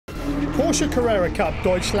Porsche Carrera Cup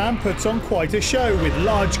Deutschland puts on quite a show with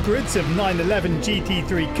large grids of 911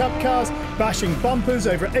 GT3 Cup cars bashing bumpers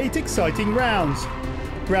over 8 exciting rounds.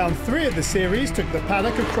 Round 3 of the series took the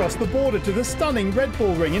paddock across the border to the stunning Red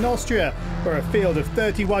Bull Ring in Austria, where a field of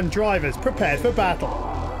 31 drivers prepared for battle.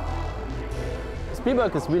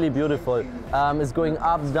 Spielberg is really beautiful. It's going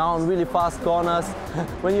up, down, really fast corners.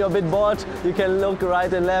 When you're a bit bored, you can look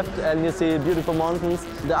right and left and you see beautiful mountains.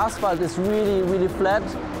 The asphalt is really flat,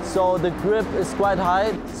 so the grip is quite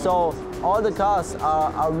high. So all the cars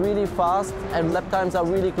are really fast and lap times are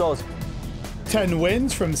really close. 10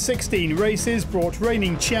 wins from 16 races brought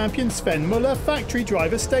reigning champion Sven Muller factory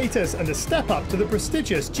driver status and a step up to the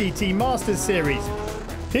prestigious GT Masters Series.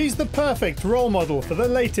 He's the perfect role model for the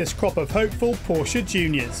latest crop of hopeful Porsche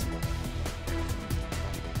Juniors.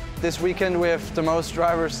 This weekend we have the most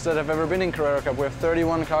drivers that have ever been in Carrera Cup. We have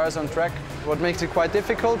 31 cars on track, what makes it quite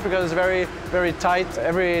difficult because it's very tight.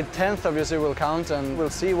 Every 10th obviously will count and we'll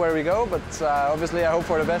see where we go, but obviously I hope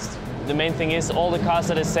for the best. The main thing is all the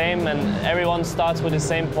cars are the same and everyone starts with the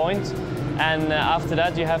same point, and after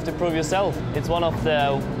that you have to prove yourself. It's one of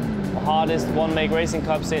the hardest one-make racing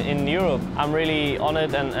cups in Europe. I'm really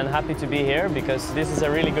honored and happy to be here because this is a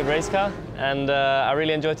really good race car and I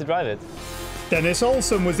really enjoy to drive it. Dennis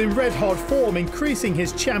Olsen was in red-hot form, increasing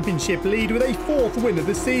his championship lead with a 4th win of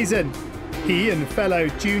the season. He and fellow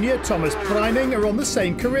junior Thomas Preining are on the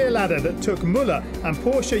same career ladder that took Muller and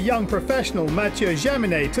Porsche young professional Mathieu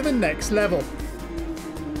Jaminet to the next level.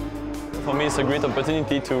 For me, it's a great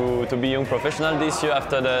opportunity to be young professional this year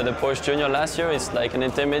after the Porsche Junior last year. It's like an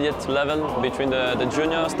intermediate level between the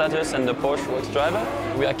junior status and the Porsche works driver.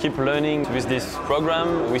 We keep learning with this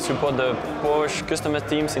program. We support the Porsche customer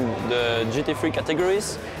teams in the GT3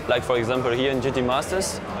 categories, like for example here in GT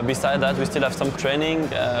Masters. Besides that, we still have some training.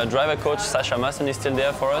 Driver coach Sasha Massen is still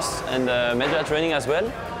there for us, and media training as well.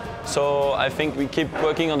 So I think we keep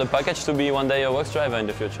working on the package to be one day a works driver in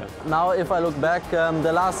the future. Now if I look back,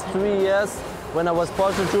 the last 3 years when I was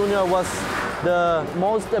Porsche Junior was the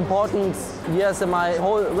most important years in my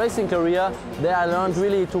whole racing career. There I learned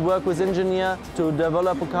really to work with engineer, to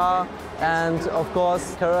develop a car, and of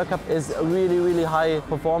course Carrera Cup is really high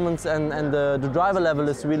performance and the driver level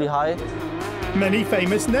is really high. Many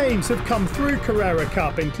famous names have come through Carrera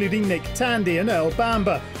Cup, including Tandy and Earl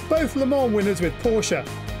Bamber, both Le Mans winners with Porsche.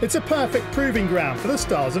 It's a perfect proving ground for the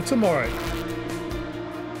stars of tomorrow.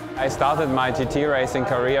 I started my GT racing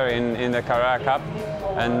career in the Carrera Cup,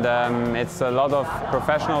 and it's a lot of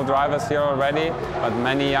professional drivers here already, but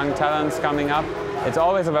many young talents coming up. It's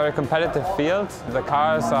always a very competitive field. The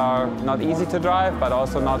cars are not easy to drive, but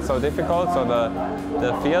also not so difficult, so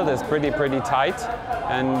the field is pretty tight,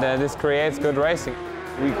 and this creates good racing.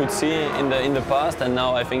 We could see in the past, and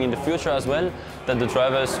now I think in the future as well, that the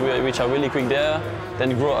drivers which are really quick there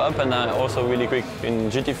then grow up and are also really quick in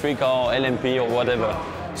GT3 car, LMP or whatever.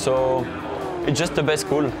 So it's just the best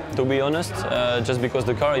school, to be honest, just because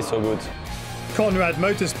the car is so good. Conrad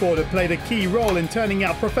Motorsport have played a key role in turning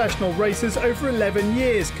out professional racers over 11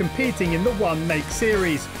 years, competing in the one-make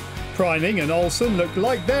series. Preining and Olsen look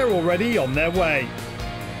like they're already on their way.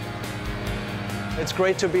 It's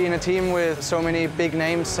great to be in a team with so many big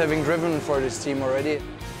names having driven for this team already.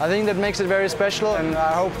 I think that makes it very special, and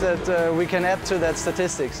I hope that we can add to that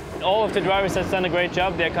statistics. All of the drivers have done a great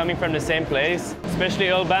job. They're coming from the same place, especially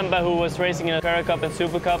Earl Bamber, who was racing in a Carrera Cup and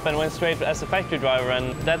Super Cup and went straight as a factory driver,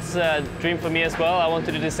 and that's a dream for me as well. I want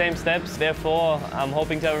to do the same steps, therefore I'm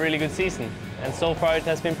hoping to have a really good season, and so far it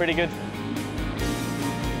has been pretty good.